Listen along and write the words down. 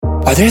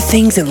Are there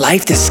things in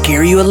life that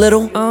scare you a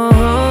little,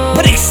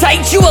 but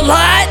excite you a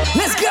lot?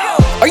 Let's go!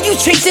 Are you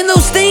chasing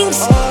those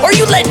things? Or are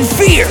you letting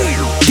fear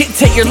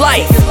dictate your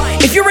life?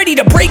 If you're ready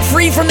to break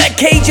free from that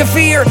cage of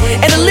fear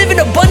and to live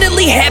an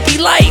abundantly happy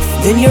life,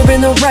 then you're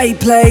in the right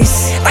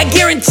place. I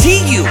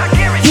guarantee you,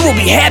 you will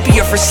be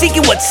happier for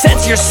seeking what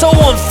sets your soul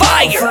on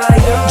fire.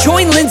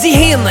 Join Lindsay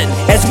Hanlon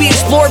as we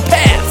explore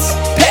paths,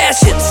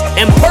 passions,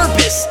 and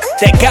purpose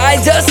that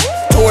guides us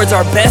towards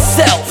our best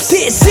selves.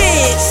 This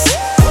is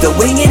the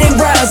Wing It and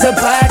Rise Up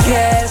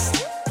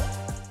podcast.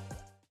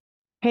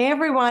 Hey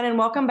everyone, and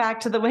welcome back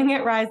to the Wing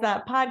It Rise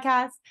Up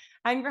podcast.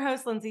 I'm your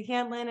host, Lindsay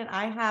Hanlon, and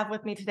I have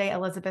with me today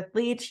Elizabeth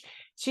Leach.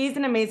 She's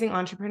an amazing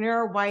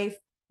entrepreneur, wife,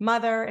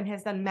 mother, and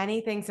has done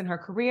many things in her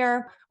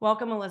career.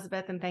 Welcome,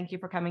 Elizabeth, and thank you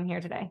for coming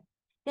here today.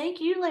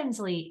 Thank you,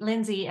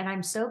 Lindsay, and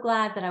I'm so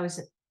glad that I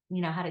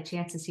had a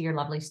chance to see your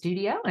lovely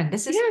studio. And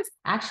this is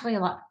actually a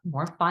lot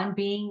more fun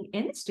being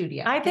in the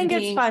studio. I think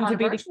it's fun to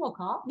be virtual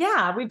call.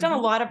 Yeah, we've done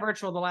a lot of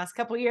virtual the last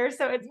couple of years,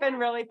 so it's been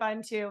really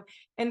fun to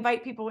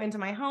invite people into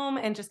my home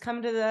and just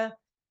come to the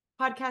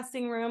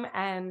podcasting room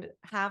and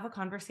have a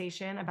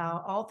conversation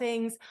about all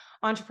things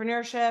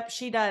entrepreneurship.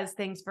 She does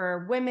things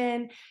for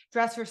women,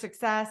 Dress for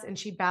Success, and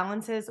she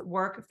balances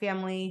work,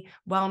 family,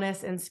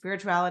 wellness, and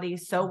spirituality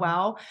so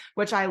well,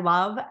 which I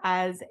love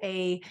as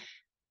a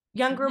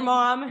younger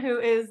mom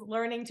who is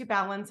learning to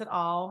balance it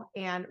all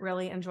and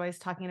really enjoys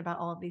talking about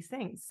all of these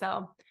things.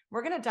 So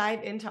we're going to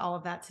dive into all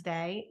of that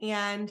today.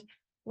 And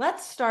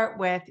let's start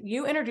with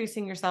you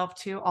introducing yourself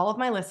to all of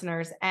my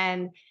listeners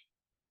and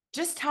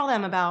just tell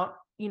them about,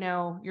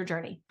 your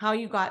journey, how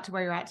you got to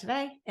where you're at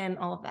today and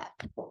all of that.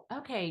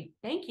 Okay.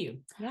 Thank you.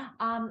 Yeah.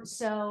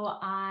 So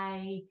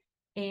I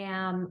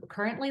am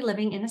currently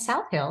living in the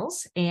South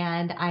Hills,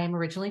 and I am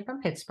originally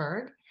from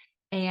Pittsburgh.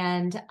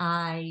 And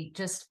I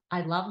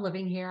love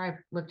living here. I've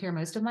lived here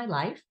most of my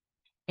life.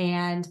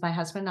 And my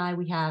husband and I,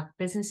 we have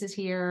businesses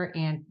here,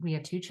 and we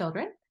have two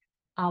children.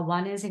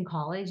 One is in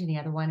college and the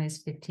other one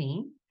is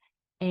 15.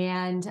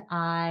 And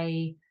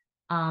I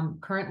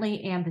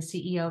currently am the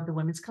CEO of the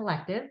Women's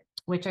Collective,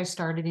 which I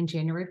started in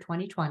January of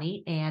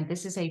 2020. And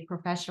this is a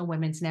professional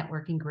women's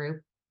networking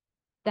group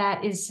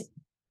that is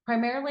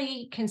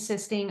primarily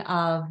consisting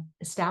of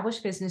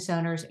established business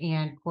owners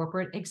and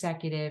corporate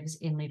executives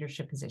in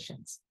leadership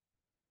positions.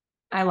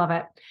 I love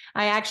it.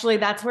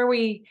 That's where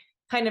we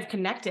kind of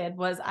connected.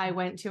 Was I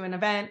went to an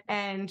event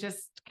and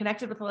just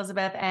connected with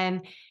Elizabeth,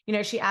 and,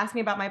 she asked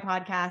me about my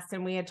podcast,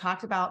 and we had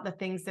talked about the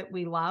things that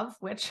we love,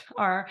 which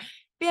are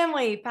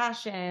family,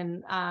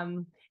 fashion,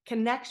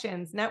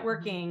 connections,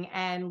 networking,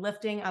 and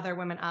lifting other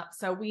women up.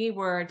 So we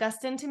were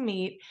destined to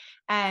meet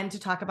and to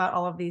talk about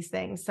all of these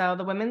things. So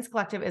the Women's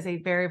Collective is a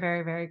very,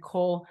 very, very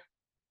cool,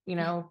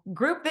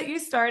 group that you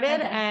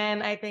started.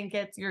 And I think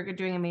you're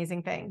doing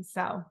amazing things.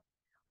 So.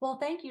 Well,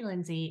 thank you,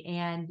 Lindsay.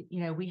 And,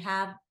 we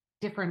have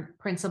different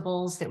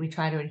principles that we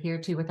try to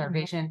adhere to with our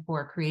vision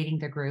for creating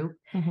the group.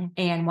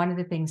 And one of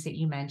the things that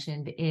you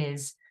mentioned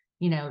is,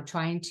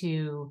 trying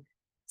to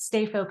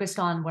stay focused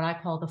on what I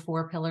call the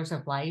 4 pillars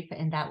of life.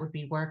 And that would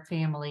be work,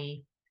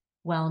 family,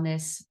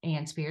 wellness,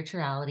 and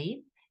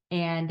spirituality.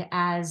 And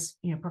as,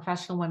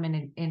 professional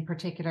women in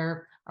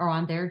particular are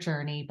on their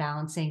journey,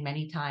 balancing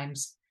many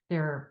times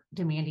their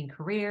demanding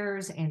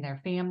careers and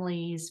their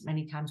families,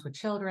 many times with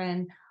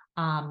children.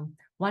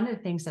 One of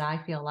the things that I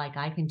feel like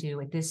I can do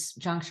at this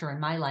juncture in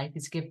my life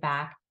is give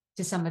back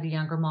to some of the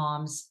younger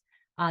moms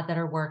that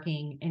are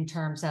working in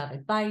terms of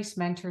advice,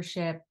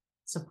 mentorship,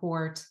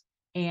 support.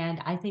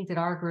 And I think that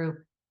our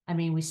group,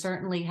 we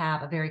certainly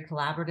have a very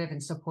collaborative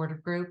and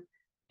supportive group.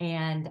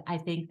 And I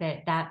think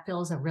that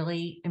fills a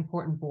really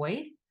important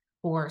void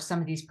for some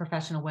of these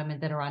professional women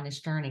that are on this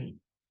journey.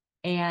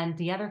 And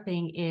the other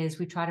thing is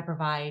we try to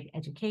provide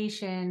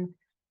education,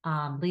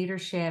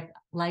 leadership,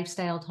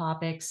 lifestyle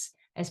topics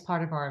as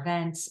part of our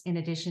events, in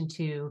addition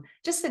to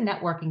just the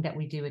networking that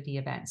we do at the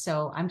event.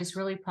 So I'm just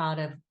really proud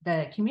of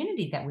the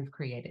community that we've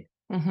created.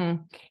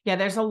 Yeah,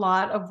 there's a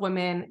lot of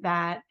women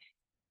that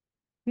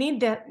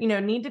need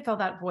to fill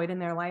that void in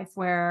their life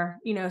where,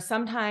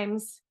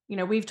 sometimes,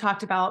 we've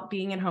talked about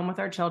being at home with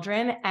our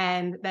children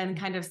and then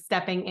kind of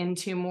stepping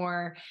into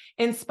more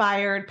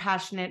inspired,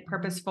 passionate,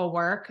 purposeful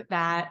work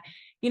that,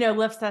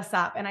 lifts us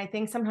up. And I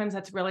think sometimes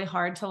that's really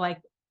hard to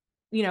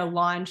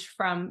launch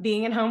from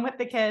being at home with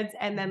the kids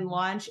and then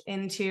launch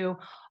into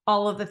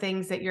all of the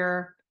things that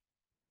you're,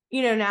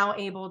 now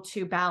able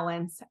to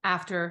balance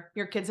after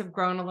your kids have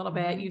grown a little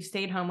bit. You've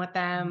stayed home with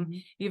them.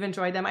 You've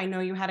enjoyed them. I know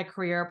you had a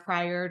career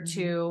prior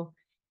to,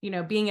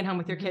 being at home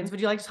with your kids.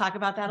 Would you like to talk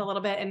about that a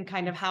little bit and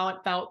kind of how it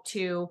felt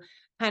to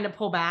kind of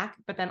pull back,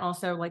 but then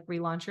also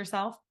relaunch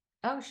yourself?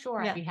 Oh,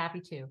 sure. Yeah. I'd be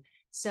happy to.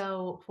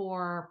 So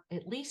for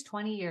at least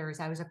 20 years,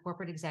 I was a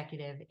corporate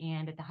executive.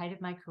 And at the height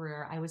of my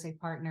career, I was a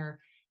partner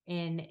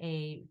in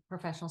a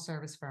professional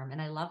service firm.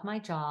 And I loved my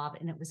job,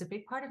 and it was a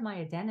big part of my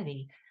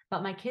identity.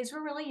 But my kids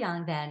were really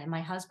young then. And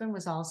my husband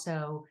was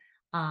also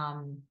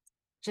trying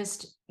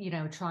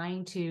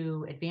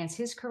to advance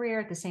his career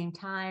at the same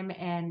time.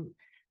 And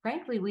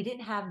frankly, we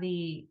didn't have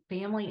the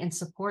family and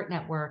support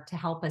network to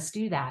help us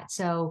do that.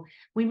 So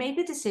we made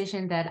the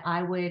decision that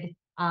I would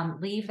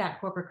leave that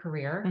corporate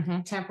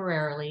career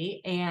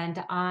temporarily.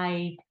 And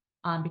I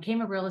became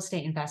a real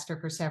estate investor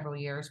for several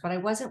years, but I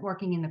wasn't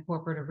working in the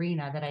corporate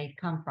arena that I'd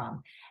come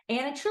from.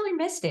 And I truly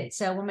missed it.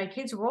 So when my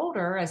kids were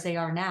older, as they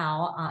are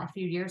now, a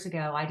few years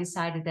ago, I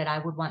decided that I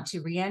would want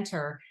to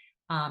re-enter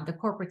the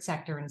corporate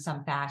sector in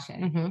some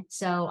fashion.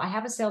 So I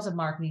have a sales and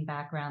marketing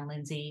background,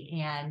 Lindsay,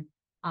 and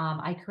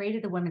I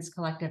created the Women's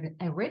Collective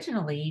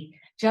originally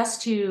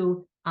just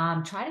to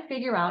try to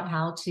figure out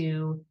how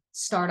to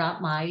start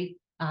up my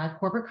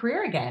corporate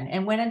career again.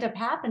 And what ended up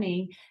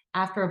happening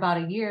after about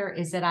a year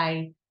is that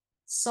I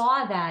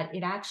saw that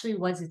it actually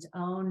was its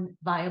own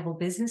viable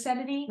business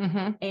entity,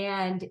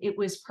 and it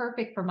was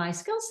perfect for my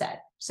skill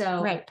set.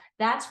 So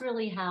that's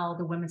really how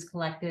the Women's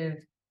Collective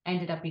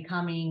ended up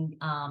becoming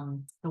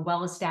the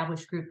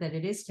well-established group that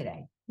it is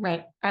today.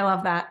 Right. I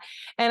love that.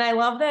 And I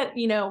love that,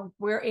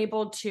 we're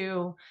able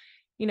to,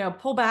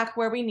 pull back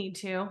where we need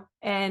to,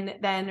 and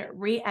then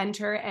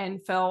re-enter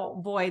and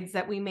fill voids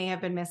that we may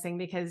have been missing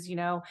because,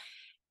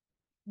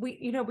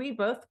 we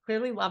both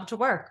clearly love to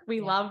work.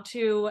 We love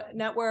to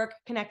network,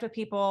 connect with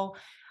people.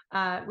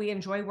 We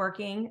enjoy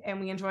working,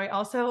 and we enjoy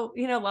also,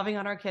 loving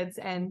on our kids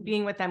and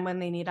being with them when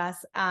they need us.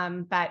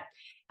 But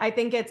I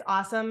think it's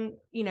awesome,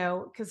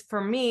 because for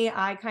me,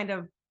 I kind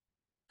of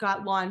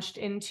got launched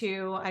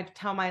into, I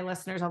tell my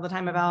listeners all the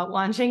time about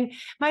launching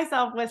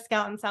myself with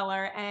Scout and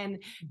Seller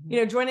and,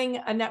 joining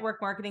a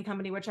network marketing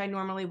company, which I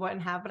normally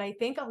wouldn't have. But I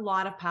think a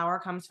lot of power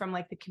comes from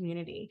like the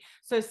community.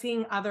 So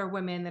seeing other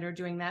women that are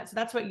doing that. So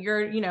that's what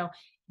you're,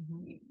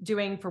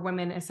 doing for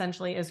women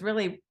essentially is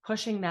really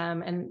pushing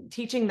them and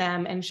teaching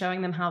them and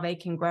showing them how they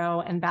can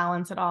grow and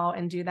balance it all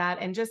and do that.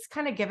 And just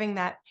kind of giving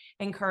that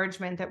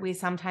encouragement that we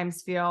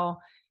sometimes feel,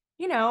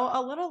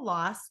 a little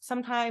lost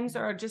sometimes,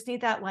 or just need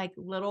that like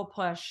little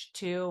push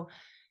to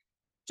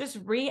just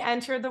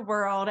re-enter the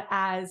world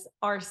as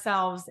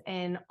ourselves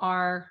in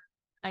our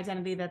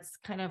identity that's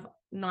kind of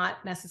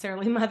not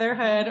necessarily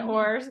motherhood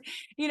or,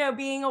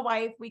 being a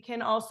wife. We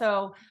can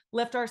also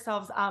lift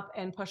ourselves up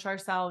and push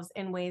ourselves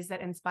in ways that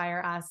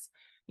inspire us,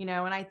 and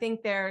I think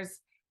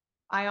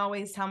I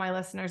always tell my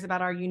listeners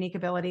about our unique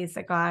abilities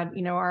that God,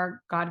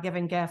 our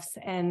God-given gifts.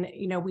 And,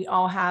 we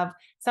all have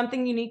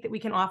something unique that we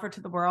can offer to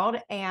the world.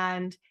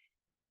 And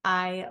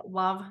I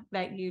love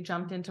that you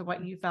jumped into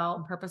what you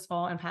felt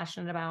purposeful and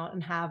passionate about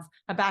and have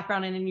a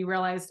background in, and you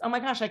realized, oh my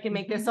gosh, I can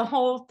make this a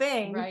whole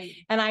thing.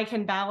 And I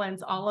can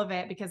balance all of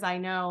it because I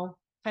know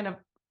kind of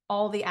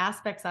all the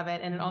aspects of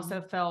it. And it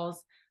also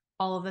fills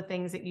all of the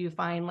things that you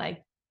find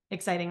like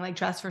exciting, like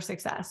Dress for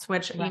Success,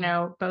 which,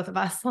 both of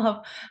us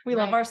love. We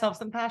love ourselves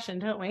some passion,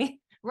 don't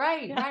we?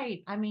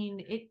 Right. I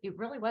mean, it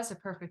really was a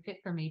perfect fit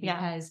for me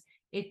because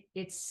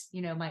it's,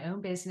 my own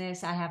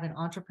business. I have an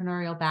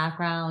entrepreneurial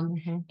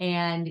background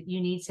and you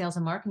need sales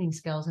and marketing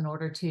skills in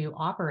order to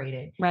operate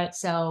it. Right.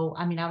 So,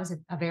 I mean, I was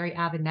a very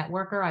avid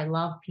networker. I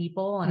love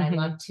people and I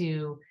love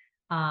to,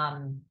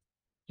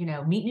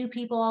 meet new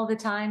people all the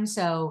time.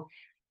 So,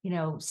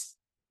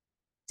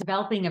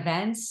 developing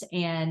events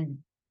and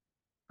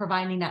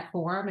providing that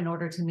forum in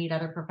order to meet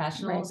other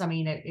professionals. I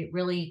mean, it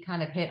really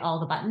kind of hit all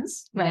the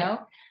buttons, that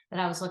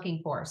I was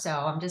looking for. So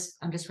I'm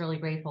just really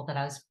grateful that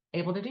I was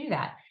able to do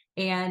that.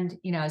 And,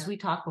 as we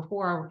talked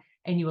before,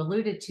 and you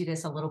alluded to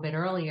this a little bit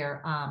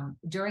earlier,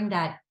 during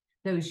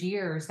those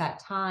years, that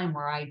time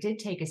where I did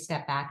take a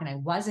step back and I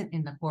wasn't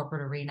in the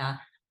corporate arena,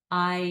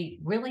 I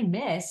really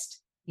missed,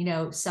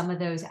 some of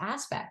those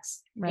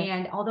aspects.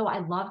 And although I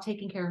love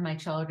taking care of my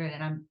children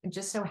and I'm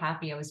just so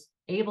happy I was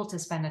able to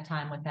spend the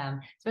time with them,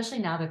 especially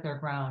now that they're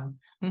grown.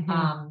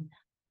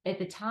 At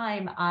the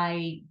time,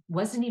 I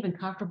wasn't even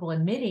comfortable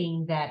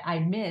admitting that I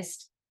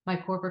missed my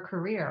corporate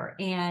career.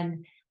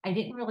 And I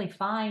didn't really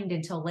find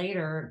until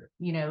later,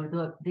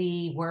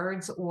 the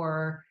words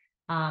or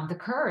the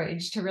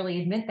courage to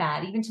really admit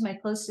that, even to my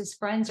closest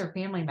friends or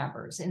family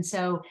members. And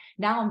so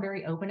now I'm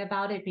very open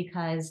about it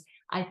because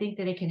I think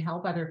that it can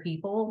help other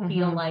people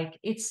feel like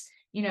it's,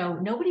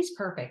 nobody's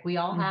perfect. We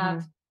all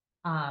have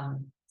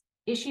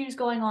issues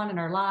going on in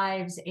our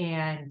lives,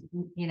 and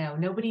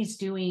nobody's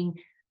doing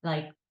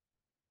like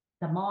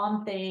the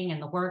mom thing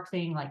and the work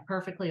thing like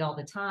perfectly all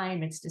the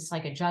time. It's just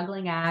like a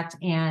juggling act.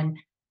 And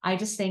I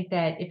just think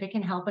that if it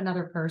can help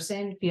another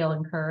person feel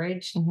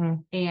encouraged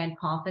and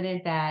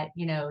confident that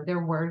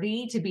they're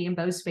worthy to be in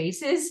both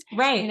spaces,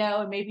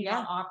 and maybe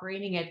not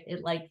operating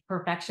at like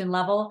perfection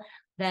level,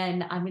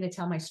 then I'm going to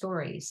tell my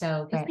story.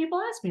 So because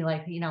people ask me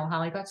like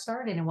how I got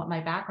started and what my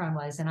background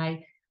was, and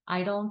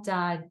I don't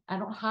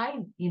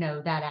hide,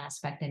 that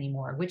aspect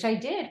anymore, which I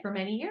did for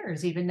many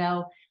years, even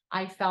though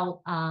I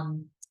felt,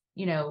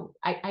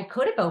 I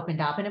could have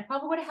opened up and it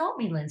probably would have helped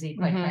me, Lindsay,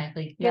 quite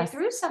frankly, get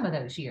through some of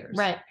those years.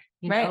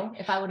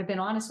 If I would have been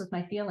honest with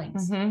my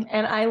feelings.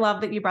 And I love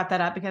that you brought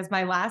that up because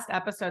my last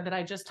episode that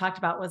I just talked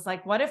about was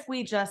like, what if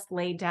we just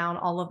laid down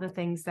all of the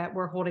things that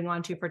we're holding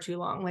on to for too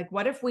long? Like,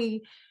 what if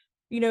we,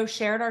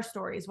 shared our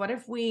stories? What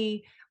if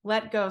we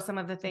let go some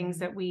of the things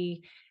that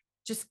we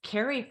just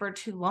carry for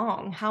too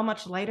long, how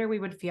much lighter we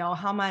would feel,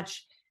 how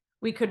much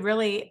we could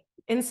really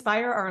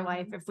inspire our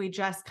life if we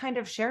just kind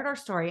of shared our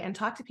story and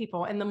talked to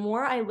people. And the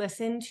more I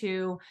listen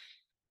to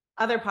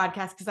other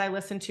podcasts, because I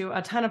listen to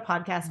a ton of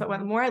podcasts, but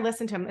the more I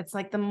listen to them, it's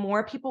like the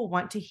more people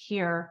want to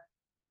hear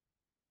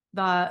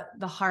the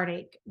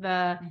heartache,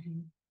 the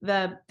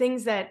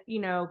things that,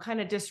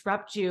 kind of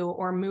disrupt you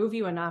or move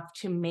you enough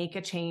to make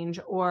a change,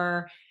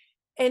 or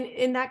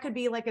and that could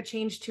be like a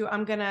change to,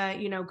 I'm gonna,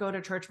 go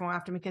to church more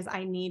often because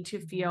I need to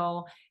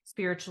feel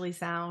spiritually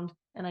sound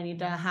and I need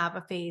to have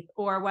a faith,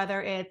 or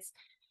whether it's,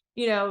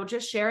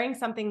 just sharing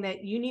something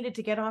that you needed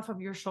to get off of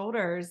your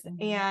shoulders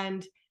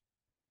and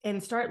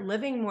start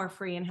living more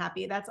free and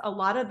happy. That's a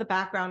lot of the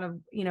background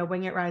of,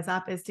 Wing It Rise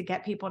Up, is to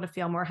get people to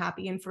feel more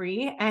happy and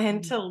free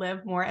and to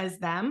live more as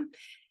them.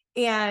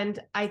 And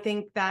I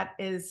think that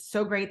is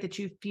so great that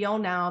you feel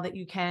now that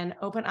you can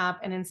open up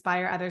and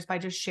inspire others by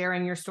just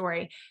sharing your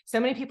story. So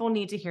many people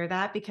need to hear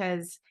that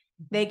because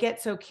they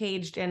get so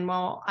caged in,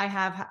 well, I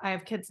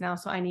have kids now,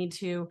 so I need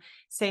to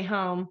stay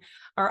home,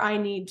 or I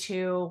need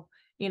to,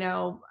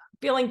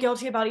 feeling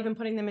guilty about even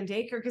putting them in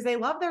daycare because they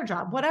love their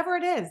job, whatever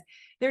it is.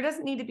 There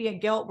doesn't need to be a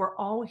guilt. We're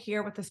all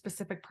here with a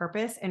specific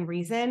purpose and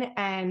reason.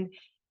 And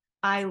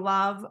I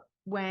love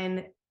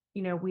when,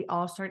 we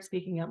all start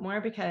speaking up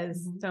more,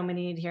 because so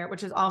many need to hear it,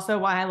 which is also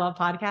why I love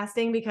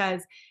podcasting,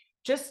 because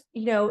just,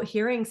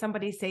 hearing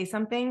somebody say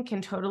something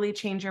can totally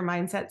change your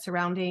mindset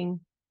surrounding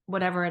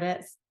whatever it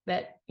is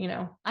that,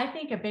 I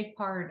think a big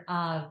part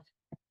of,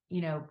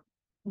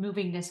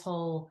 moving this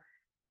whole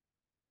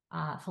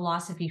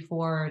philosophy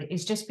forward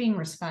is just being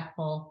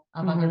respectful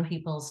of other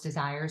people's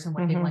desires and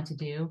what they want to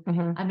do.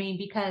 I mean,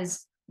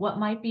 because what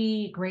might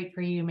be great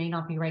for you may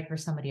not be right for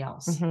somebody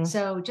else.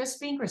 So just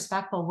being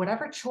respectful,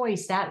 whatever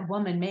choice that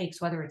woman makes,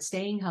 whether it's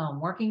staying home,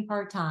 working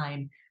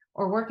part-time,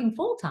 or working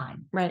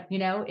full-time, right?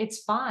 It's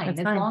fine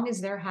as long as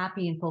they're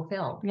happy and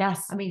fulfilled.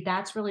 Yes. I mean,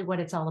 that's really what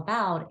it's all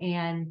about.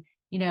 And,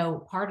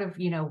 part of,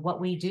 what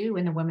we do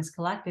in the Women's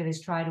Collective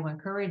is try to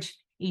encourage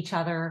each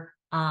other,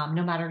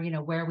 no matter,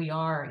 where we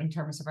are in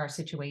terms of our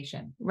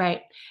situation.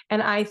 Right.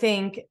 And I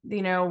think,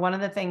 one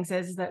of the things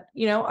is that,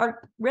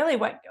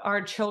 what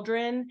our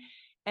children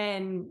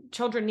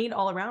need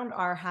all around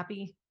are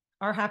happy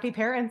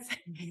parents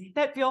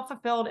that feel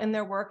fulfilled in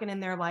their work and in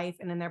their life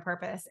and in their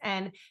purpose.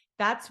 And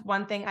that's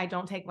one thing I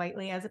don't take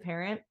lightly as a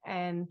parent,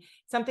 and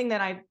something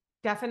that I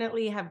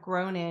definitely have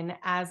grown in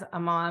as a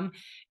mom,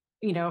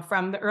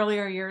 from the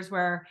earlier years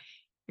where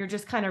you're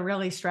just kind of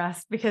really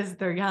stressed because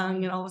they're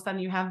young and all of a sudden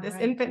you have this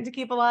infant to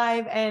keep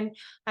alive. And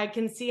I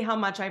can see how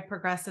much I've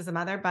progressed as a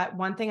mother. But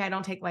one thing I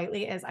don't take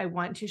lightly is I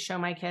want to show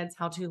my kids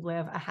how to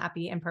live a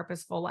happy and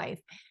purposeful life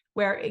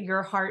where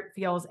your heart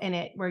feels in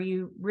it, where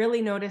you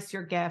really notice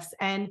your gifts,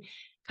 and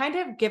kind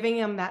of giving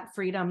them that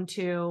freedom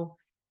to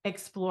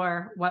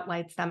explore what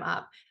lights them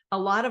up. A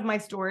lot of my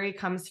story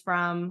comes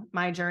from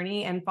my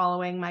journey and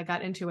following my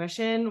gut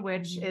intuition,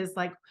 which is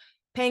like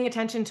paying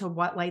attention to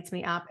what lights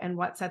me up and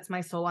what sets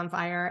my soul on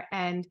fire.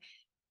 And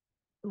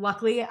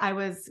luckily, I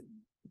was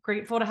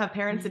grateful to have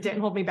parents that didn't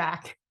hold me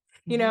back.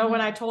 When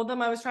I told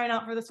them I was trying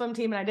out for the swim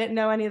team and I didn't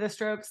know any of the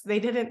strokes, they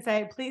didn't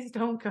say, please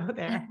don't go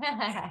there.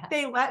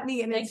 They let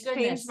me, and it's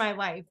changed my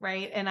life.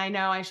 Right. And I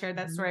know I shared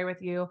that story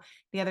with you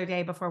the other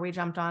day before we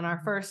jumped on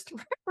our first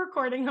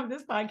recording of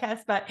this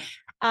podcast, but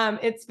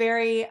it's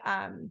very,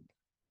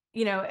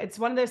 it's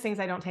one of those things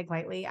I don't take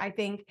lightly. I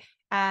think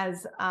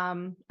as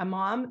a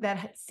mom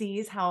that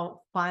sees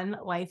how fun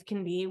life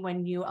can be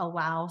when you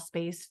allow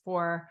space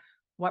for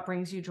what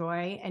brings you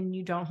joy and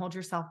you don't hold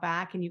yourself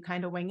back and you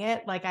kind of wing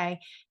it. Like, I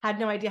had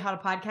no idea how to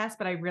podcast,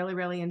 but I really,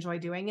 really enjoy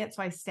doing it.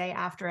 So I stay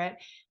after it,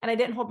 and I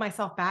didn't hold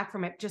myself back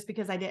from it just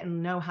because I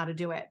didn't know how to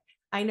do it.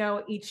 I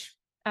know each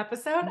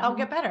episode I'll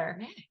get better.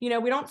 We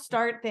don't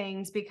start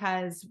things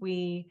because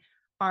we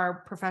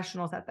are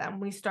professionals at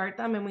them. We start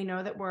them and we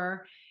know that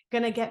we're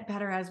going to get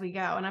better as we go.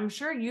 And I'm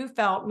sure you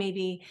felt,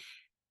 maybe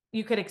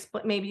you could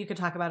explain, maybe you could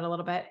talk about it a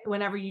little bit,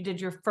 whenever you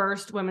did your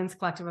first Women's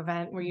Collective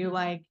event, were you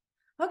like,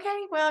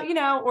 okay,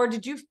 well, or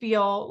did you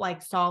feel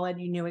like solid,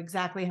 you knew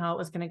exactly how it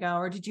was going to go?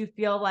 Or did you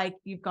feel like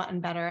you've gotten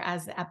better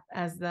as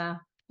the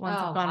ones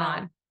have gone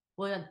on?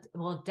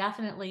 Well,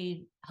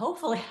 definitely,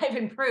 hopefully I've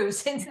improved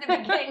since the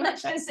beginning.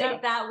 Let's just say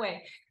it that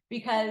way.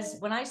 Because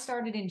when I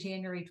started in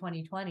January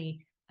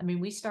 2020, I mean,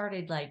 we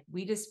started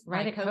we just,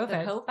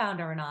 the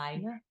co-founder and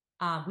I,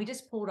 we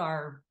just pulled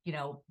our,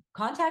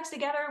 contacts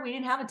together. We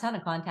didn't have a ton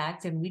of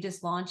contacts, and we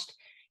just launched,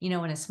 in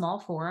a small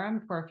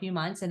forum for a few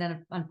months. And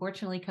then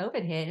unfortunately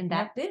COVID hit, and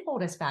that did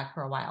hold us back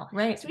for a while.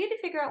 Right. So we had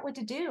to figure out what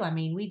to do. I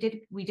mean, we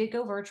did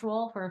go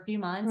virtual for a few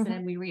months, and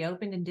then we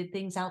reopened and did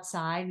things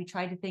outside. We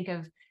tried to think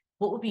of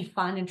what would be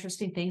fun,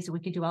 interesting things that we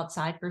could do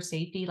outside for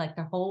safety, like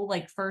the whole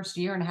first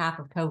year and a half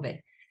of COVID.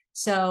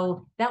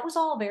 So that was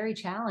all very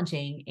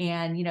challenging.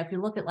 And, if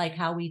you look at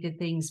how we did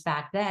things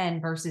back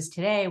then versus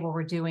today, where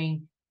we're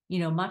doing,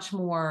 much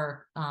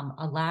more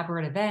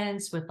elaborate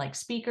events with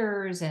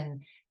speakers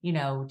and,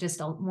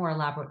 just a more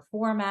elaborate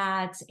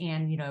formats.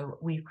 And,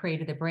 we've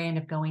created the brand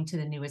of going to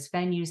the newest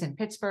venues in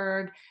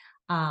Pittsburgh.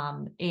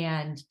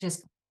 and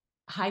just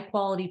high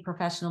quality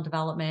professional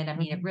development. I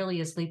mean, it really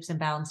is leaps and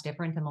bounds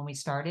different than when we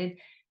started.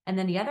 And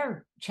then the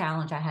other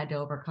challenge I had to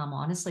overcome,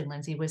 honestly,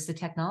 Lindsay, was the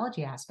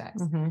technology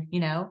aspects.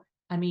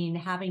 I mean,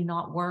 having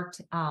not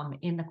worked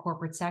in the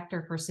corporate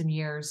sector for some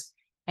years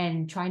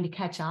and trying to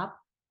catch up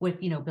with,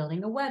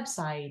 building a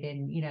website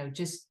and,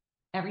 just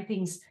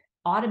everything's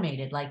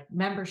automated, like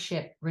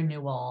membership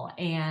renewal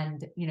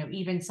and,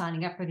 even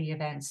signing up for the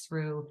events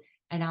through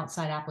an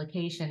outside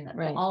application.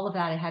 Right. All of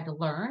that I had to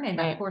learn. And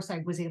of course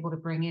I was able to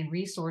bring in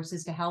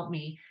resources to help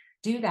me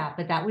do that.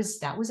 But that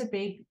was a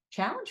big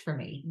challenge for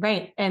me.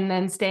 Right. And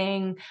then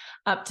staying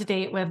up to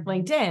date with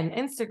LinkedIn,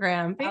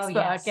 Instagram,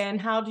 Facebook, and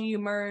how do you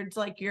merge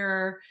like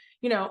your,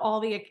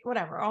 all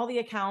the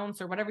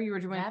accounts or whatever you were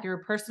doing with your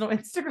personal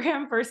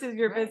Instagram versus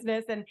your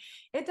business. And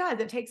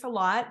it takes a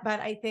lot, but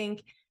I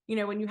think,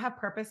 when you have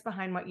purpose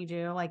behind what you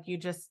do, like you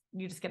just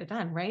get it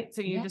done. Right.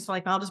 So you just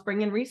like, I'll just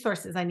bring in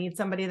resources. I need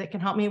somebody that can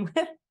help me with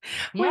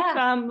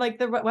like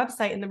the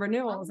website and the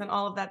renewals and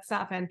all of that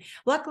stuff. And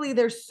luckily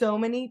there's so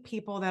many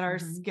people that are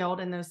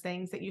skilled in those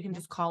things that you can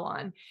just call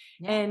on.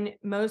 And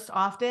most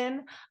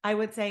often I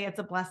would say it's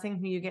a blessing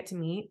who you get to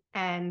meet.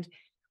 And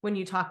when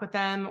you talk with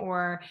them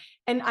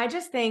and I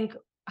just think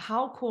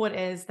how cool it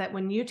is that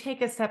when you take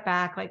a step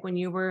back, like when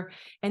you were,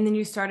 and then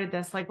you started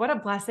this, like what a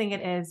blessing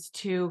it is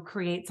to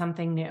create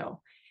something new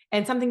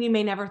and something you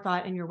may never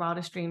thought in your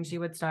wildest dreams you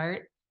would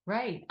start.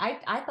 Right.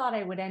 I thought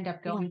I would end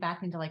up going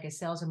back into like a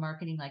sales and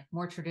marketing, like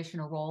more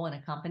traditional role in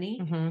a company,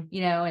 and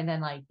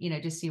then like,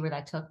 just see where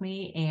that took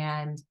me.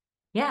 And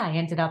I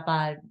ended up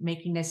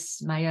making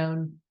this my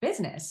own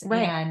business.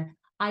 And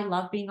I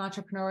love being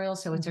entrepreneurial.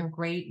 So it's a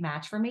great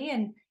match for me.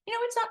 And,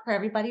 it's not for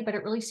everybody, but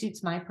it really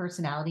suits my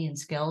personality and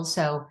skills.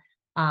 So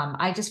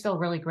I just feel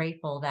really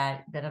grateful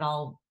that it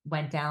all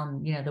went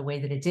down, the way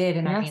that it did.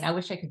 And I mean, I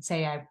wish I could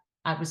say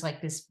I was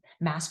like this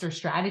master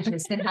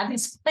strategist and had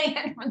this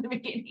plan from the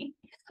beginning,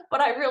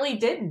 but I really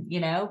didn't,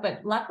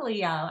 but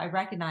luckily I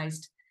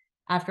recognized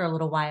after a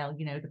little while,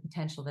 the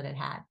potential that it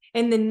had.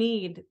 And the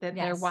need that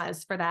there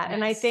was for that.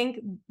 And I think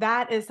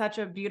that is such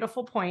a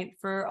beautiful point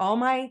for all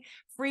my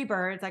free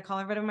birds. I call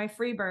everybody my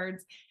free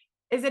birds.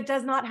 Is it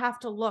does not have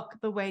to look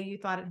the way you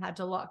thought it had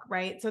to look,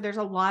 right? So there's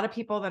a lot of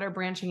people that are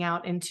branching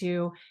out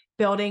into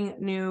building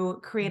new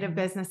creative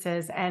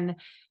businesses and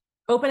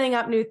opening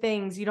up new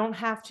things. You don't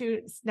have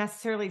to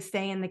necessarily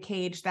stay in the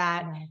cage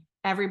that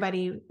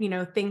everybody,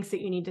 thinks that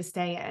you need to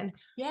stay in.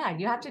 Yeah,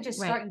 you have to just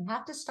start. You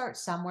have to start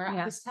somewhere.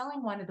 I was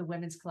telling one of the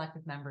women's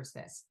collective members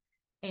this,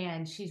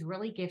 and she's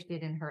really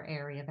gifted in her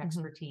area of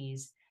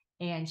expertise.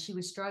 And she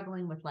was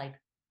struggling with like,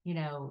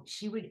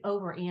 she would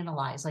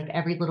overanalyze like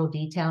every little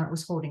detail and it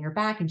was holding her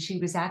back. And she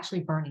was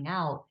actually burning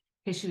out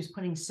because she was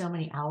putting so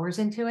many hours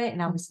into it.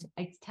 And I was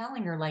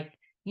telling her like,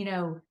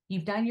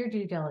 you've done your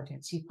due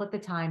diligence, you put the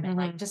time in,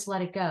 like, just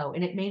let it go.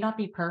 And it may not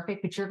be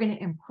perfect, but you're going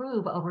to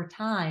improve over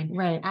time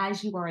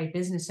as you are a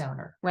business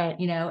owner,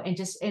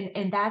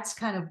 and that's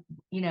kind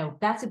of,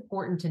 that's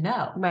important to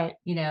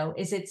know,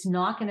 is it's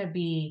not going to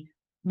be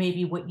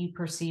maybe what you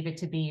perceive it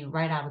to be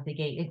right out of the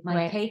gate. It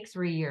might take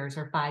 3 years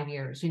or 5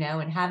 years,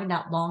 and having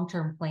that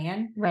long-term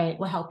plan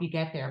will help you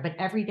get there. But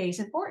every day is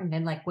important.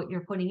 And like what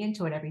you're putting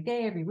into it every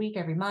day, every week,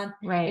 every month,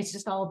 it's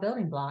just all a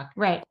building block.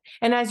 Right.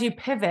 And as you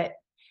pivot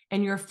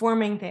and you're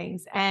forming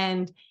things,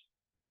 and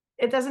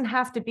it doesn't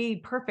have to be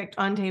perfect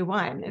on day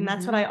one. And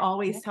that's what I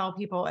always tell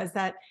people is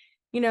that,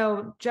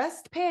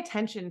 just pay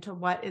attention to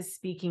what is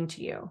speaking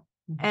to you.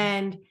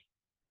 And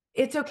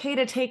it's okay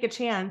to take a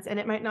chance. And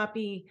it might not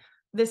be,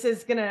 this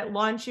is going to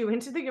launch you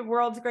into the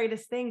world's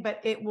greatest thing, but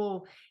it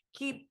will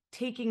keep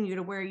taking you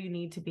to where you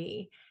need to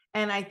be.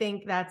 And I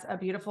think that's a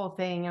beautiful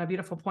thing and a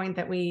beautiful point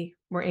that we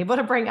were able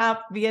to bring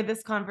up via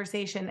this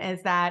conversation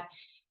is that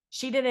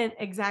she didn't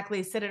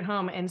exactly sit at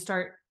home and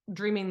start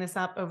dreaming this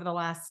up over the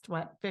last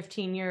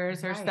 15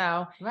 years or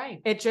so.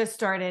 It just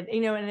started,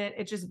 and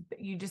it just,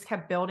 you just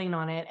kept building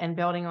on it,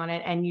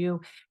 and you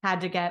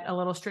had to get a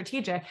little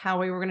strategic how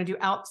we were going to do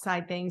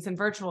outside things and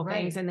virtual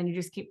things, and then you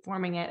just keep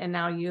forming it, and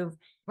now you've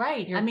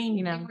I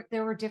mean,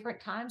 there were different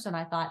times when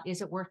I thought,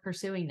 is it worth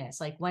pursuing this?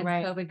 Like, when's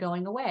COVID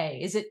going away?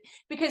 Is it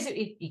because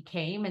it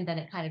came and then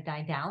it kind of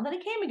died down, then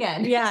it came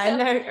again?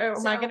 And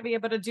am I going to be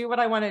able to do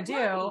what I want to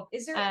do?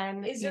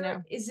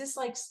 Is this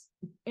like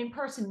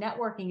in-person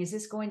networking? Is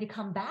this going to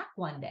come back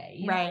one day?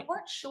 We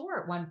weren't sure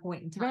at one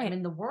point in time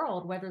in the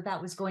world whether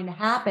that was going to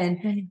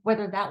happen,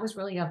 whether that was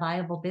really a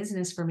viable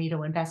business for me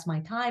to invest my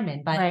time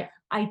in. But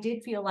I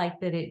did feel like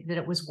that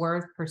it was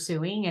worth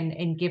pursuing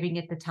and giving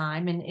it the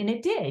time, and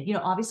it did.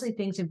 Obviously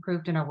things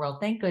improved in our world,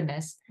 thank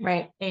goodness.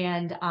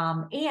 And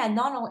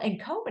not only,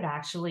 and COVID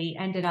actually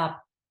ended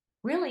up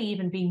really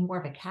even being more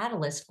of a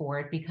catalyst for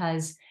it,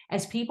 because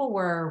as people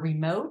were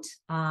remote,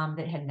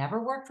 that had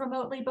never worked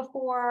remotely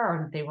before,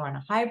 or they were on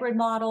a hybrid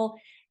model,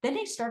 then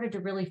they started to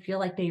really feel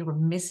like they were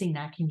missing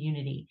that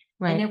community.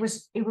 And it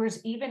was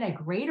even a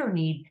greater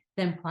need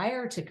than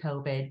prior to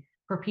COVID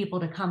for people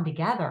to come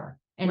together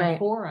and Right. a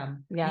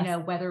forum,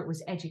 Yes. whether it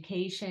was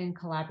education,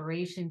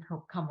 collaboration,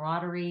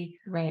 camaraderie,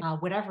 Right.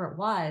 whatever it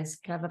was.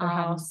 Have at their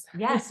house.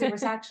 Yes, there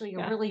was actually a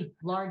Yeah. really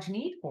large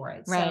need for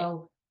it. Right.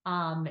 So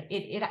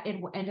it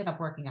ended up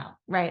working out.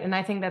 Right. And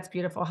I think that's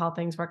beautiful how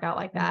things work out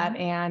like that.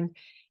 And,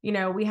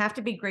 we have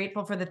to be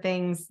grateful for the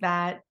things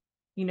that,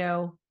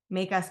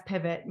 make us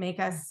pivot, make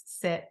us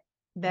sit,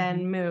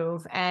 then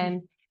move.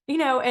 And,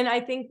 and I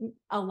think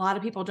a lot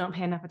of people don't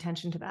pay enough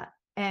attention to that.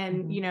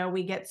 And,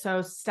 we get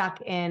so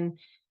stuck in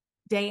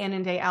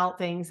and day out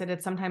things that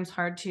it's sometimes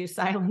hard to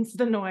silence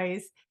the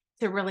noise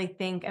to really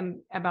think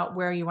about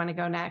where you want to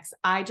go next.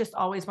 I just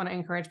always want to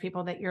encourage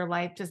people that your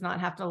life does not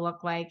have to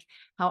look like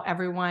how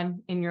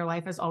everyone in your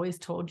life has always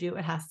told you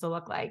it has to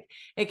look like.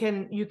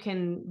 You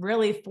can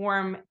really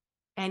form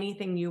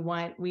anything you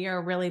want. We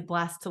are really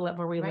blessed to live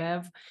where we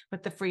live,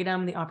 with the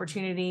freedom, the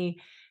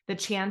opportunity, the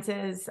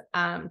chances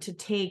to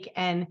take,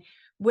 and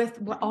with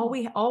all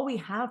we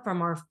have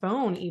from our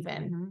phone,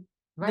 even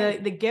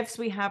the gifts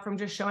we have from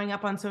just showing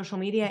up on social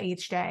media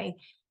each day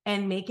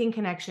and making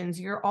connections.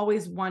 You're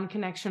always one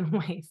connection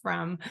away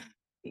from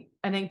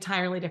an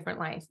entirely different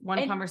life,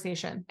 one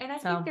conversation. And I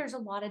think there's a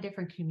lot of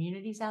different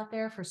communities out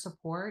there for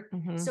support.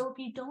 So if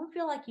you don't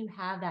feel like you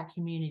have that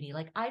community,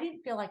 like I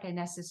didn't feel like I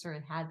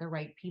necessarily had the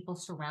right people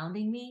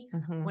surrounding me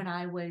when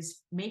I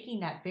was making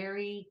that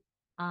very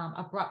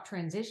abrupt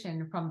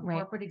transition from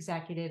corporate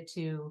executive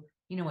to,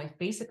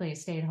 basically a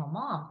stay-at-home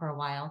mom for a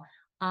while.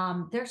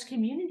 There's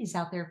communities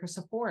out there for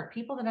support,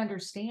 people that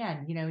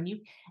understand,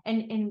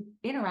 and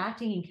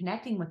interacting and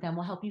connecting with them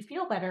will help you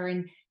feel better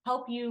and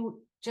help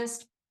you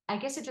I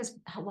guess it just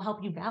will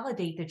help you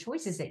validate the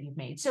choices that you've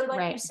made. So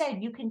like you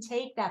said, you can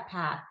take that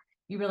path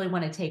you really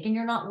want to take, and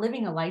you're not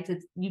living a life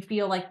that you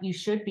feel like you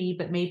should be,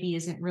 but maybe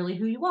isn't really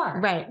who you are.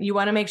 Right. You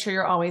want to make sure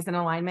you're always in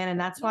alignment. And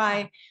that's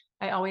why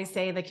I always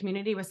say the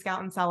community with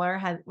Scout and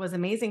Cellar was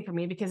amazing for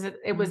me, because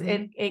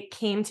it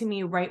came to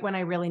me right when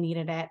I really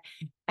needed it.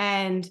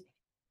 And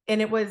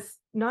it was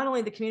not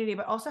only the community,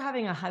 but also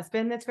having a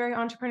husband that's very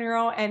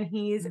entrepreneurial, and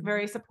he's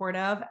very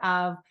supportive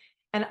of,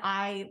 and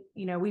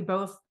we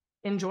both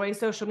enjoy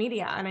social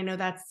media. And I know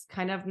that's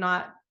kind of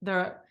not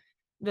the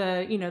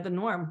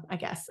norm, I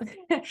guess,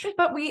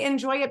 but we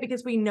enjoy it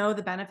because we know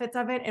the benefits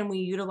of it and we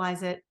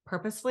utilize it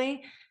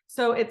purposefully.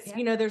 So it's,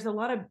 there's a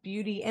lot of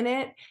beauty in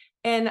it.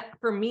 And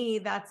for me,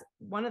 that's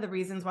one of the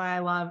reasons why I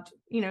loved,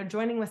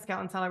 joining with Scout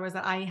and Cellar, was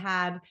that I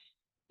had,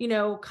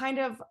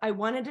 I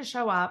wanted to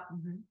show up,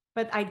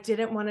 but I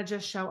didn't want to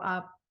just show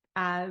up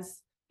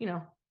as,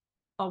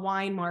 a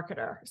wine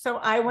marketer. So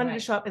I wanted to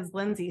show up as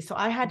Lindsay. So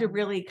I had to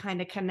really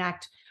kind of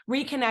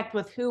reconnect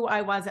with who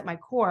I was at my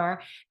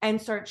core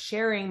and start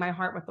sharing my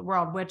heart with the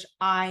world, which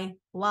I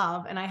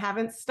love. And I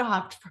haven't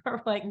stopped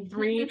for like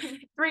three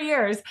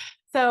years.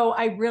 So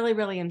I really,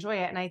 really enjoy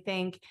it. And I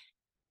think,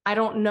 I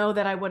don't know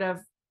that I would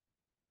have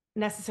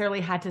necessarily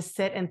had to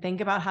sit and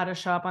think about how to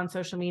show up on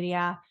social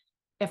media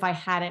if I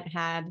hadn't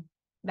had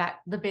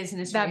the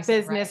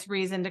business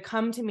reason to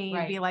come to me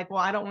and be like, well,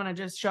 I don't want to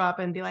just show up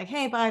and be like,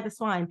 hey, buy this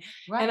wine.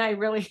 And I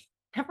really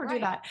never do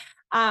that.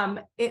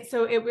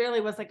 So it really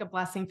was like a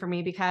blessing for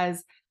me,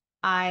 because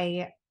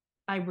I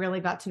really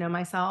got to know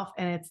myself,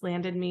 and it's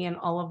landed me in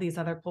all of these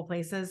other cool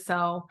places.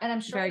 So, and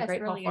I'm sure very that's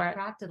grateful really for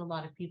attracted a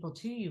lot of people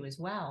to you as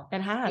well.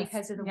 It has,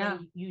 because of the way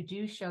you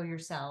do show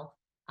yourself.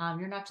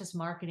 You're not just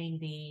marketing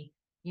the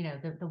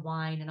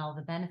wine and all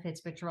the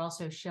benefits, but you're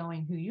also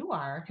showing who you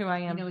are, who I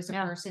am, as a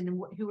person,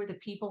 and who are the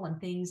people and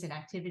things and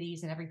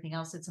activities and everything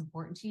else that's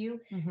important to you.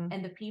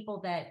 And the people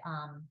that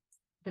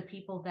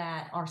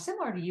are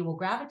similar to you will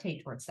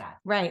gravitate towards that.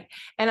 Right.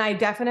 And I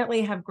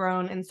definitely have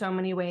grown in so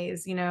many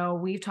ways.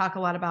 We've talked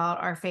a lot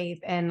about our faith,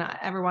 and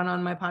everyone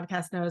on my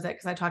podcast knows it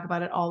because I talk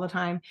about it all the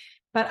time,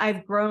 but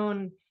I've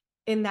grown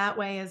in that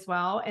way as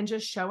well. And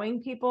just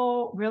showing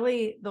people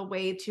really the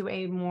way to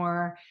a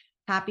more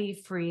happy,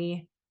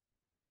 free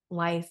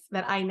life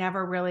that I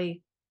never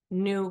really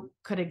knew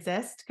could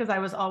exist, because I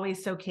was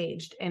always so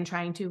caged in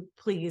trying to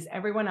please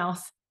everyone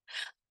else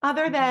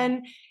other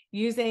than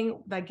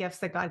using the gifts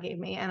that God gave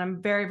me. And I'm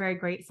very, very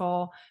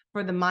grateful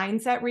for the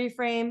mindset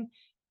reframe,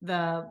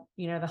 the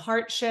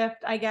heart shift,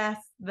 I guess,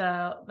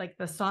 the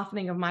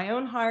softening of my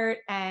own heart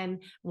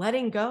and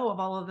letting go of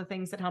all of the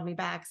things that held me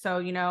back.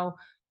 So,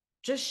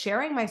 just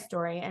sharing my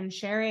story and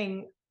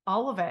sharing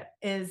all of it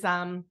is,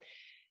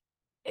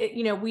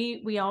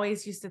 we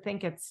always used to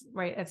think it's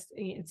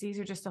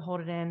easier just to hold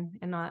it in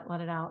and not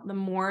let it out. The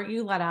more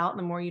you let out,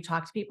 the more you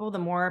talk to people, the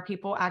more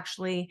people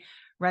actually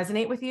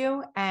resonate with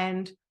you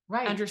and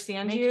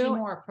understand Makes you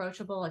more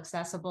approachable,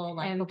 accessible,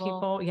 likable.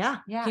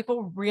 And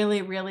people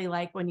really, really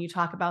like when you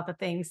talk about the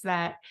things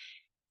that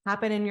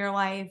happen in your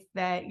life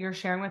that you're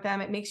sharing with them.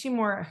 It makes you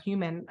more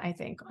human, I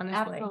think,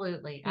 honestly.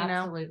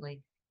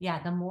 Absolutely.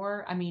 Yeah. The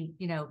more,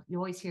 you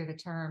always hear the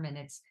term, and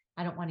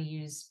I don't want to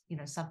use,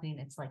 something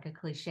that's like a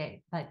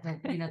cliche, but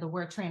the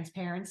word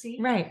transparency,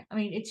 right?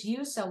 It's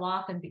used so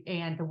often,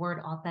 and the word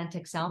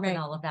authentic self and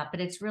all of that, but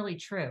it's really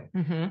true.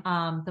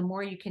 The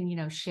more you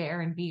can,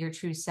 share and be your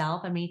true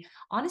self.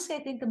 Honestly, I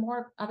think the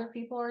more other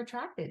people are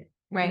attracted,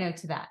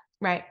 to that.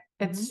 Right.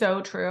 It's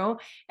so true.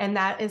 And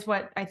that is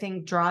what I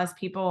think draws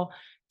people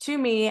to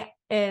me,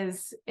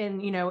 is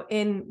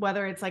in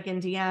whether it's like in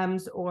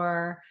DMs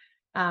or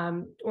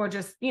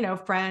just,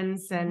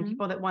 friends and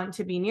people that want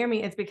to be near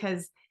me. It's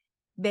because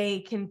they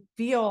can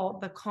feel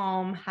the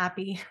calm,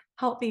 happy,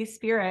 healthy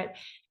spirit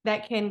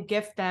that can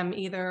gift them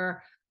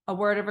either a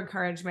word of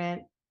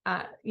encouragement,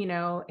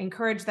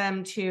 encourage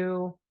them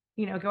to,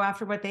 go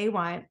after what they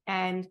want.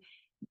 And,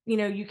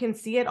 you can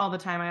see it all the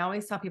time. I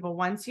always tell people,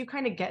 once you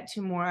kind of get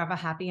to more of a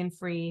happy and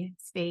free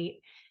state,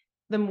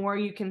 the more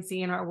you can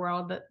see in our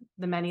world that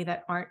the many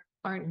that aren't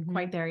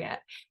quite there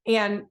yet,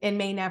 and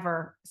may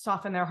never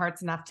soften their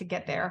hearts enough to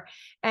get there.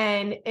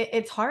 And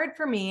it's hard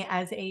for me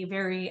as a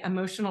very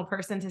emotional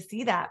person to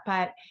see that.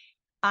 But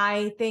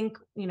I think,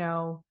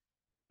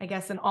 I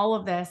guess in all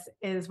of this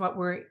is what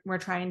we're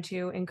trying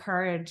to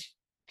encourage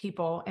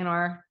people in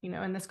our,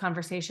 in this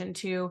conversation,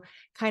 to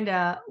kind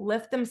of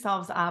lift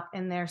themselves up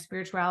in their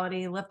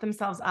spirituality, lift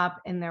themselves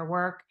up in their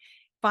work,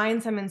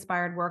 find some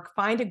inspired work,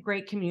 find a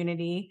great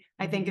community.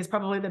 I think is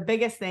probably the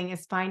biggest thing,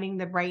 is finding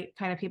the right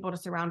kind of people to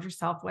surround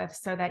yourself with,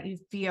 so that you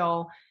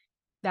feel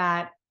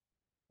that,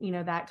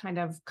 that kind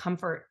of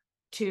comfort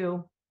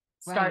to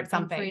start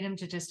something. And freedom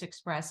to just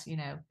express,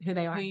 who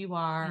they are, who you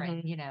are,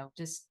 and,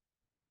 just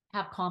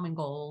have common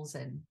goals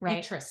and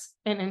interests.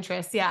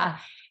 Yeah.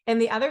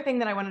 And the other thing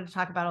that I wanted to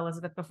talk about,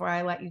 Elizabeth, before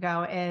I let you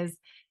go, is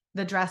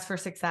the dress for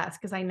success.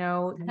 Because I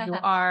know you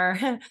are,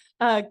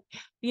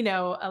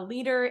 a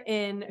leader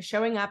in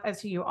showing up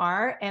as who you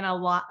are. And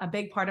a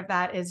big part of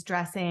that is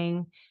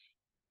dressing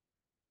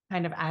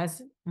kind of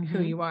as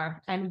who you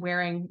are and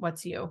wearing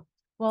what's you.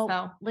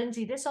 Well,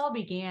 Lindsay, this all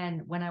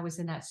began when I was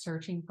in that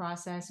searching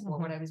process for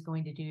what I was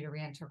going to do to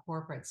re-enter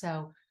corporate.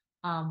 So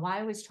while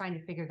I was trying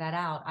to figure that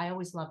out, I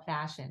always loved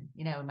fashion,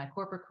 in my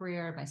corporate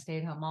career, my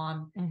stay-at-home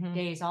mom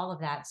days, all of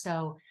that.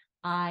 So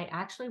I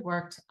actually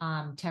worked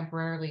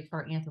temporarily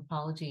for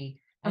Anthropologie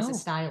as a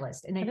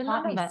stylist, and it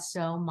taught me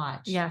so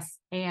much. Yes.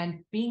 And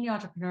being the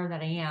entrepreneur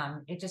that I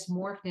am, it just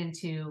morphed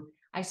into,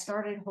 I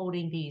started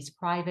holding these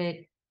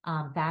private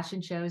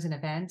fashion shows and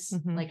events,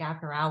 like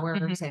after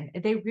hours. And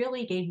they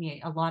really gave me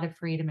a lot of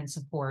freedom and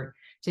support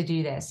to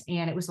do this.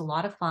 And it was a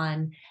lot of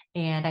fun.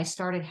 And I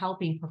started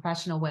helping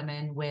professional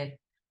women with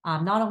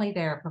not only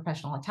their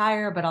professional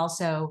attire, but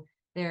also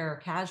their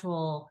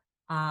casual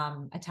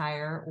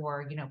attire,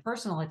 or,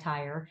 personal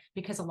attire,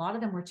 because a lot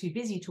of them were too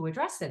busy to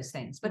address those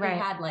things, but they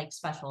had like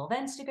special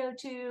events to go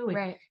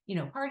to,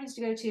 and, parties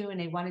to go to, and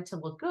they wanted to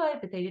look good,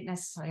 but they didn't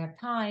necessarily have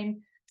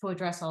time to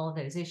address all of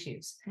those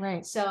issues.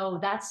 Right. So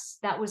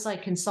that was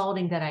like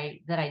consulting that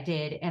I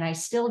did. And I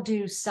still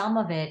do some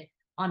of it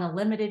on a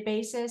limited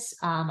basis.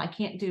 I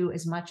can't do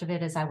as much of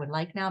it as I would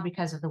like now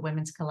because of the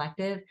Women's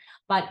Collective,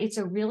 but it's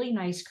a really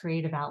nice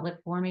creative outlet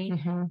for me.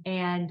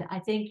 And I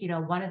think,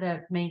 one of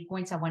the main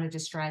points I wanted to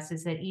stress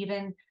is that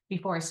even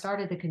before I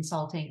started the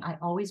consulting, I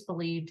always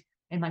believed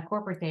in my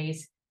corporate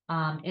days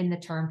in the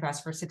term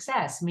dress for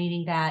success,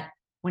 meaning that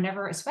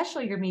whenever,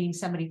 especially you're meeting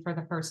somebody for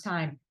the first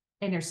time,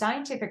 and there's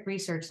scientific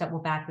research that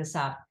will back this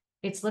up,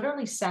 it's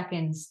literally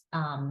seconds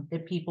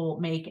that people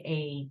make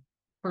a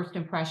first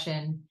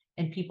impression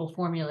and people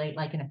formulate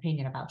like an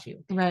opinion about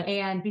you. Right.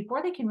 And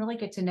before they can really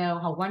get to know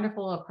how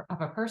wonderful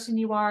of a person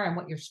you are and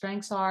what your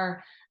strengths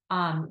are,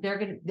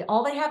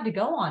 all they have to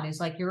go on is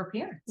like your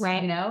appearance,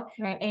 right.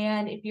 Right.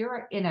 And if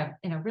you're in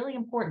a really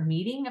important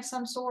meeting of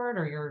some sort,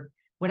 or you're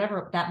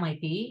whatever that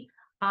might be,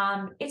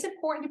 it's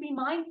important to be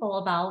mindful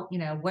about,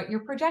 what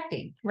you're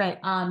projecting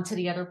to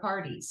the other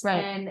parties.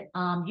 Right.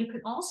 And you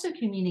can also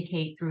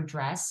communicate through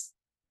dress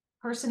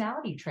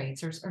personality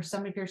traits or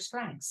some of your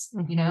strengths.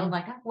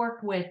 Like I've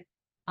worked with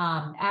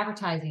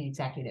advertising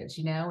executives,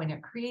 and they're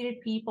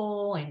creative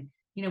people, and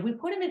we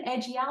put them in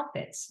edgy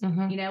outfits.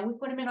 We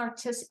put them in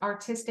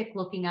artistic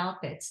looking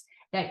outfits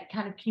that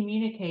kind of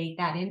communicate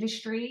that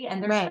industry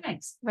and their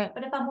strengths. Right.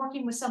 But if I'm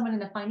working with someone in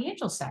the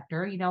financial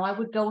sector, I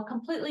would go a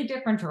completely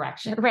different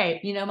direction.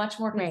 Right. Much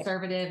more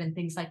conservative and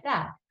things like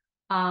that.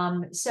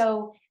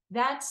 So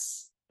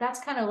that's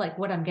kind of like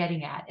what I'm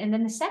getting at. And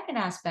then the second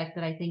aspect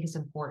that I think is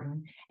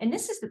important, and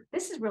this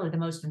is really the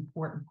most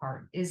important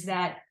part, is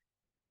that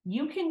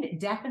you can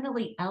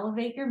definitely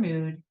elevate your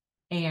mood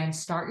and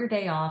start your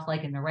day off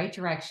like in the right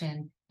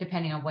direction,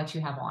 depending on what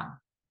you have on.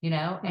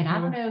 And I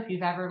don't know if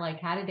you've ever like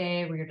had a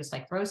day where you're just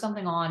like throw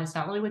something on, it's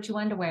not really what you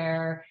wanted to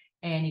wear,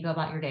 and you go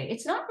about your day.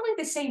 It's not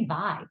really the same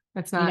vibe.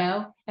 It's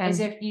not, as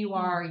if you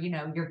are,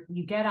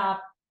 you get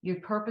up, you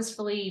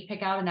purposefully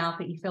pick out an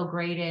outfit you feel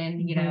great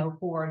in,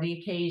 for the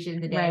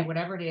occasion, the day,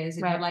 whatever it is,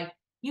 and you're like,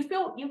 you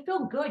feel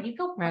good, you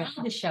feel proud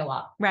to show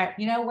up,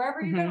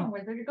 wherever you're going,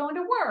 whether you're going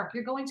to work,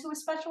 you're going to a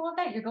special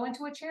event, you're going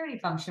to a charity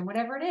function,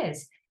 whatever it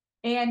is.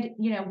 And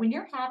when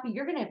you're happy,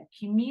 you're going to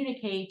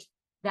communicate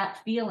that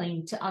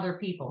feeling to other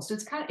people. So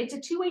it's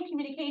a two-way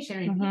communication. I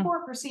mean, people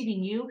are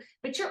perceiving you,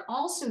 but you're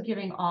also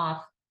giving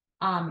off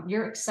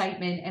your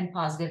excitement and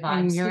positive vibes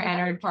and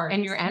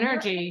your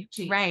energy.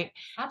 Right.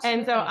 Absolutely.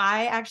 And so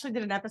I actually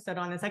did an episode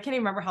on this. I can't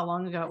even remember how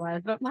long ago it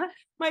was, but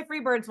my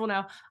free birds will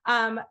know.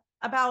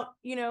 about,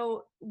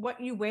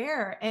 what you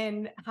wear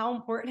and how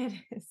important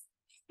it is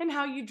and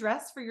how you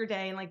dress for your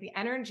day and like the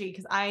energy.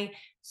 Cause I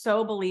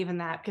so believe in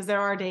that, because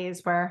there are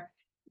days where,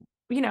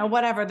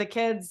 whatever the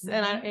kids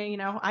and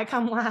I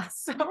come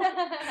last. So,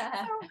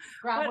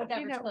 Grab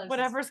whatever's closest.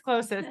 Whatever's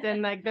closest.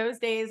 And like those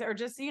days are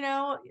just,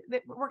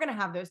 we're going to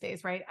have those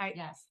days, right?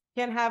 I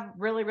can't have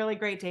really, really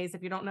great days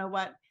if you don't know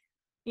what,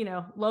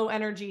 low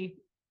energy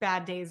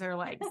bad days are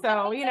like.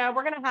 So,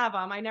 we're going to have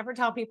them. I never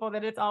tell people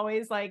that it's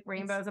always like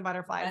rainbows and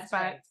butterflies,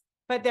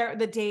 but they're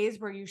the days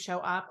where you show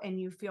up and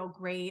you feel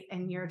great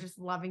and you're just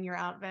loving your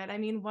outfit. I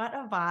mean, what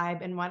a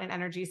vibe and what an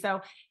energy.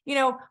 So,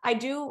 I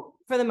do,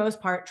 for the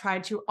most part, try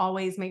to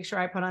always make sure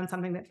I put on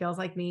something that feels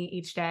like me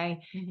each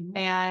day.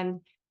 And,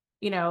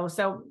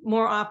 so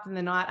more often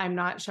than not, I'm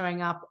not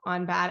showing up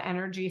on bad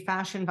energy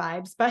fashion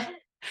vibes, but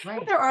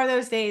there are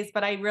those days,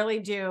 but I really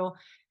do.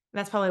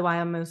 That's probably why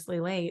I'm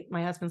mostly late.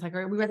 My husband's like,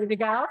 "Are we ready to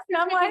go?" And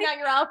I'm like, out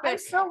your outfit. I'm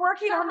still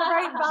working on the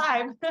right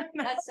vibe.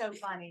 That's so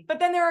funny. But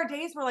then there are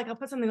days where like I'll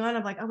put something on.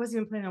 I'm like, I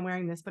wasn't even planning on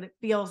wearing this, but it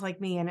feels like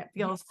me and it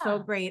feels so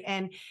great.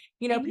 And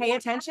pay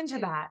attention to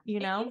that. You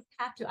have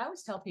to. I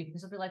always tell people,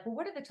 because they'll be like, "Well,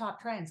 what are the top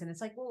trends?" And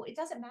it's like, well, it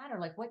doesn't matter.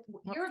 Like, what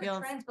here are the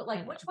trends, but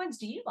like, which ones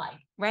do you like?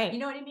 Right. You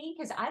know what I mean?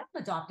 Because I don't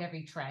adopt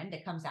every trend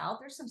that comes out.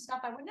 There's some stuff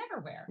I would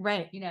never wear.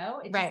 Right.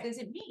 It just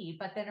isn't me.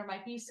 But then there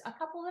might be a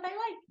couple that I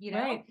like.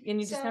 Right.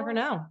 And you just never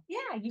know.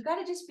 Yeah, you got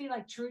to just be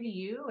like true to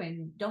you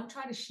and don't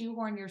try to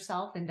shoehorn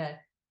yourself into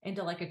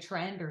like a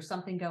trend or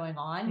something going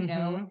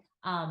on,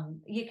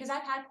 because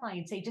I've had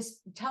clients say,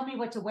 just tell me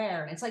what to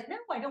wear. And it's like, no,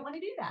 I don't want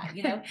to do that.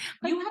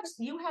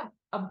 You have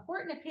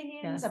important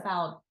opinions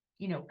about,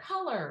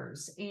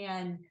 colors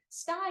and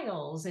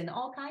styles and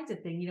all kinds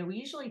of things. We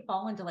usually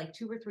fall into like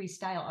 2 or 3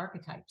 style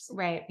archetypes,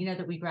 right?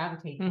 That we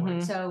gravitate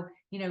toward. So,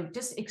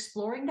 just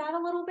exploring that a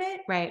little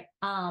bit. Right.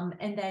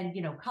 And then,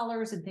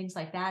 colors and things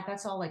like that.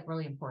 That's all like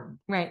really important.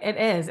 Right. It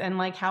is. And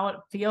like how it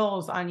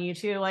feels on you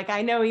too. Like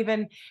I know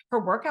even for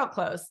workout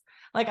clothes,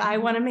 like I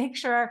want to make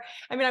sure,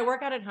 I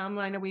work out at home,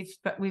 and I know we've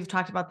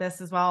talked about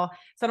this as well.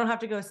 So I don't have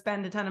to go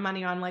spend a ton of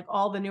money on like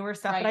all the newer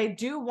stuff, but I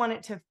do want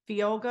it to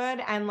feel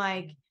good and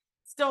like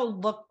still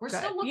look good.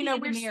 Still looking in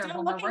the mirror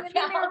when we're working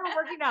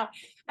out.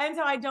 And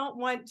so I don't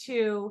want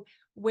to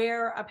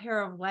wear a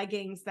pair of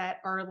leggings that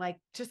are like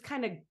just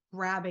kind of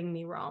grabbing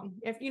me wrong,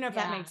 if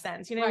that makes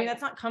sense. I mean,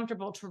 that's not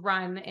comfortable to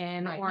run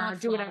in or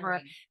do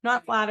whatever,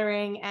 not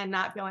flattering and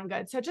not feeling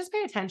good. So just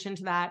pay attention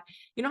to that.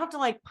 You don't have to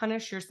like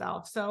punish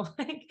yourself. So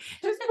like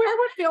just wear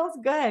what feels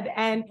good.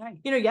 And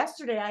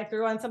yesterday I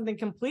threw on something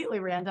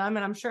completely random,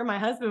 and I'm sure my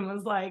husband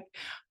was like,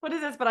 what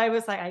is this? But I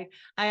was like,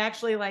 I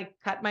actually like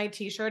cut my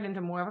t-shirt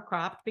into more of a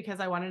cropped because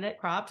I wanted it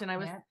cropped, and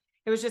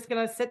it was just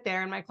going to sit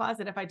there in my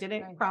closet if I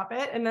didn't crop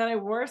it. And then I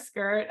wore a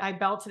skirt. I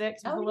belted it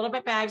because it was a little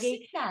bit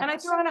baggy. And I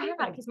threw on a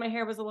hat because my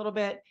hair was a little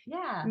bit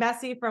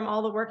messy from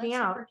all the working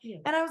out.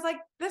 And I was like,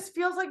 this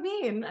feels like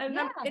me. And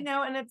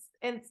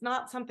it's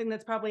not something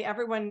that's probably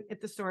everyone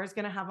at the store is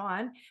going to have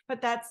on, but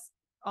that's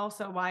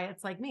also why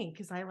it's like me,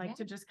 because I like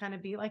to just kind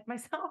of be like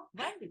myself.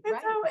 So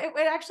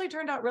it actually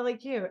turned out really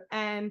cute.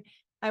 And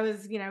I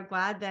was,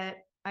 glad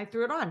that I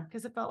threw it on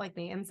because it felt like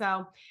me. And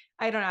so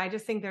I don't know. I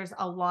just think there's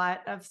a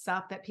lot of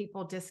stuff that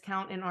people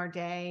discount in our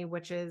day,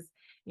 which is,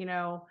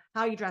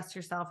 how you dress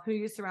yourself, who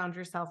you surround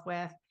yourself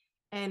with,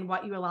 and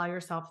what you allow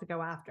yourself to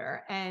go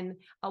after. And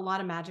a lot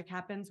of magic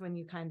happens when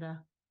you kind of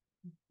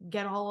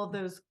get all of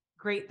those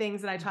great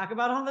things that I talk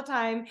about all the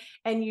time,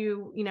 and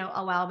you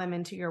allow them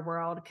into your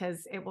world,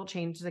 because it will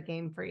change the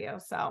game for you.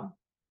 So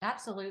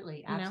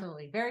absolutely.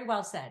 Very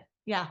well said.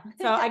 Yeah.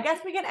 So I guess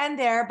we can end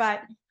there,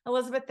 but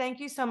Elizabeth, thank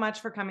you so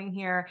much for coming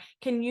here.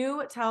 Can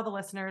you tell the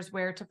listeners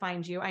where to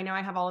find you? I know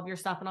I have all of your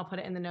stuff and I'll put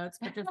it in the notes,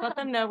 but just let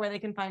them know where they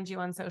can find you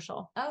on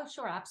social. Oh,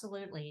 sure.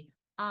 Absolutely.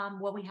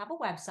 Well, we have a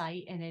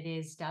website, and it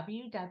is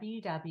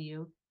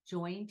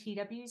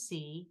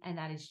www.jointwc, and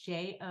that is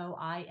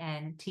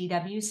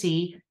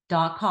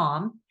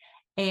jointwc.com.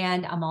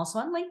 And I'm also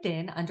on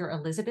LinkedIn under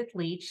Elizabeth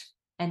Leach,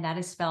 and that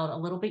is spelled a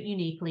little bit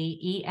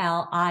uniquely,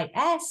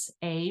 ELISABETH,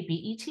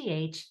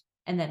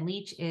 and then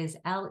Leach is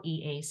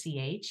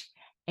LEACH.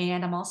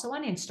 And I'm also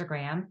on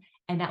Instagram,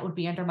 and that would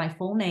be under my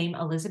full name,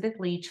 Elizabeth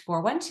Leach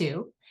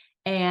 412.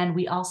 And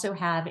we also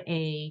have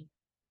the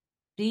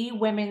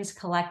Women's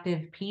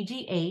Collective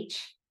PGH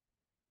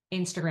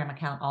Instagram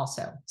account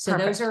also. So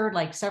Those are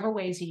like several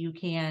ways that you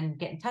can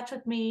get in touch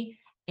with me.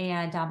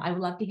 And I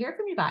would love to hear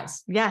from you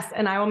guys. Yes.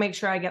 And I will make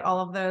sure I get all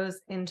of those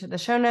into the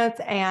show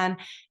notes. And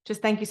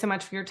just thank you so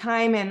much for your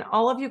time. And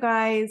all of you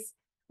guys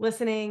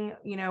listening,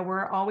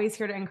 we're always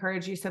here to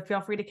encourage you. So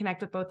feel free to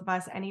connect with both of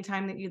us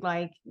anytime that you'd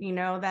like.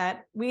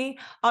 That we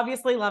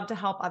obviously love to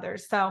help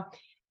others. So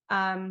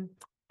I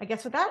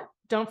guess with that,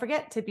 don't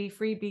forget to be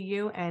free, be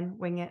you, and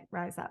wing it,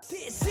 rise up.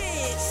 This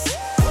is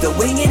the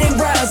Wing It and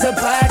Rise Up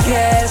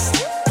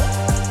podcast.